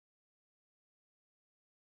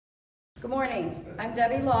Good morning. I'm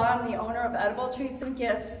Debbie Law. I'm the owner of Edible Treats and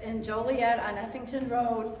Gifts in Joliet on Essington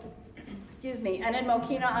Road, and in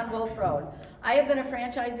Mokena on Wolf Road. I have been a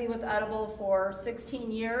franchisee with Edible for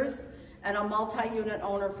 16 years and a multi-unit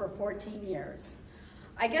owner for 14 years.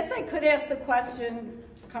 I guess I could ask the question,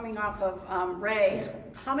 coming off of Ray,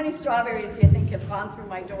 how many strawberries do you think have gone through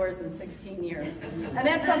my doors in 16 years? And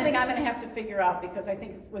that's something I'm gonna have to figure out because I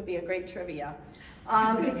think it would be a great trivia.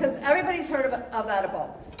 Because everybody's heard of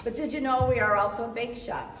Edible, but did you know we are also a bake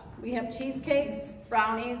shop? We have cheesecakes,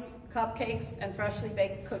 brownies, cupcakes, and freshly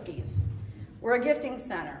baked cookies. We're a gifting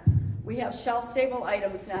center. We have shelf-stable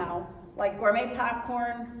items now, like gourmet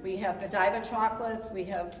popcorn, we have Godiva chocolates, we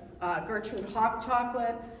have Gertrude Hawk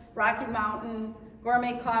chocolate, Rocky Mountain,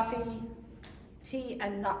 gourmet coffee, tea,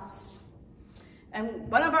 and nuts. And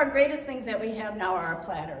one of our greatest things that we have now are our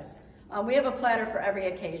platters. We have a platter for every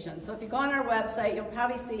occasion. So if you go on our website, you'll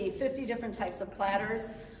probably see 50 different types of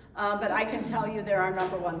platters, but I can tell you they're our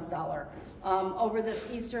 #1 seller. Over this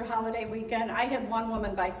Easter holiday weekend, I had one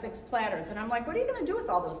woman buy 6 platters, and I'm like, what are you gonna do with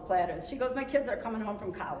all those platters? She goes, my kids are coming home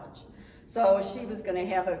from college. So she was gonna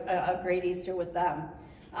have a great Easter with them.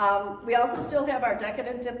 We also still have our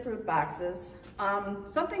decadent dip fruit boxes.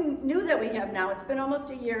 Something new that we have now, it's been almost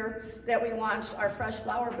a year that we launched our fresh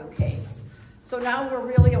flower bouquets. So now we're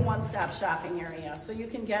really a one-stop shopping area. So you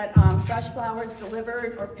can get fresh flowers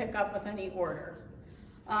delivered or pick up with any order.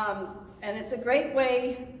 And it's a great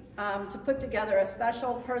way to put together a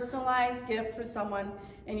special personalized gift for someone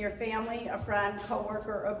in your family, a friend,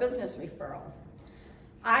 coworker, or business referral.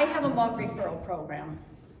 I have a mug referral program.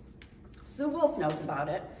 Sue Wolf knows about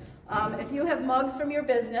it. If you have mugs from your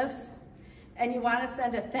business and you want to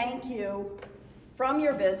send a thank you from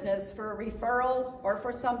your business for a referral or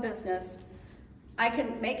for some business, I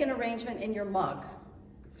can make an arrangement in your mug.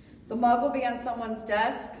 The mug will be on someone's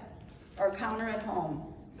desk or counter at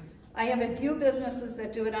home. I have a few businesses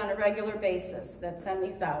that do it on a regular basis that send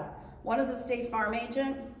these out. One is a State Farm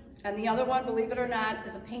agent, and the other one, believe it or not,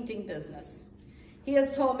 is a painting business. He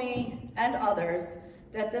has told me, and others,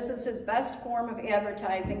 that this is his best form of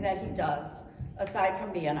advertising that he does, aside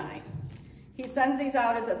from B&I. He sends these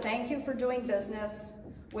out as a thank you for doing business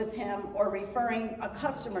with him or referring a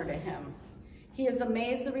customer to him. He is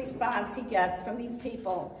amazed the response he gets from these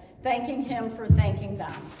people, thanking him for thanking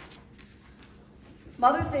them.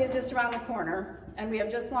 Mother's Day is just around the corner, and we have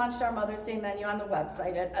just launched our Mother's Day menu on the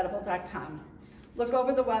website at edible.com. Look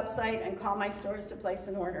over the website and call my stores to place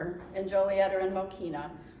an order in Joliet or in Mokena,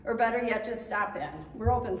 or better yet, just stop in.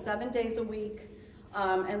 We're open 7 days a week,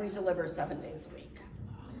 and we deliver 7 days a week.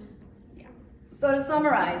 Yeah. So to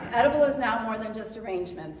summarize, Edible is now more than just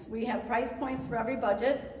arrangements. We have price points for every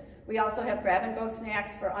budget. We also have grab-and-go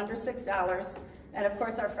snacks for under $6, and of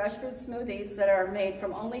course our fresh fruit smoothies that are made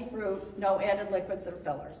from only fruit, no added liquids or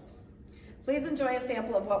fillers. Please enjoy a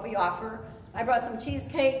sample of what we offer. I brought some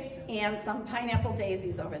cheesecakes and some pineapple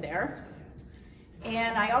daisies over there.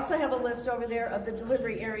 And I also have a list over there of the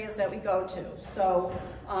delivery areas that we go to. So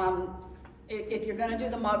if you're gonna do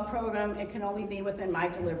the mug program, it can only be within my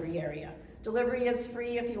delivery area. Delivery is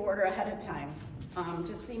free if you order ahead of time.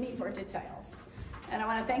 Just see me for details. And I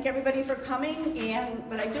want to thank everybody for coming, and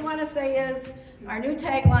what I do want to say is our new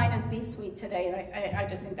tagline is be sweet today, and I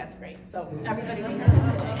just think that's great. So everybody be sweet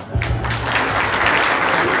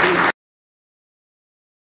today.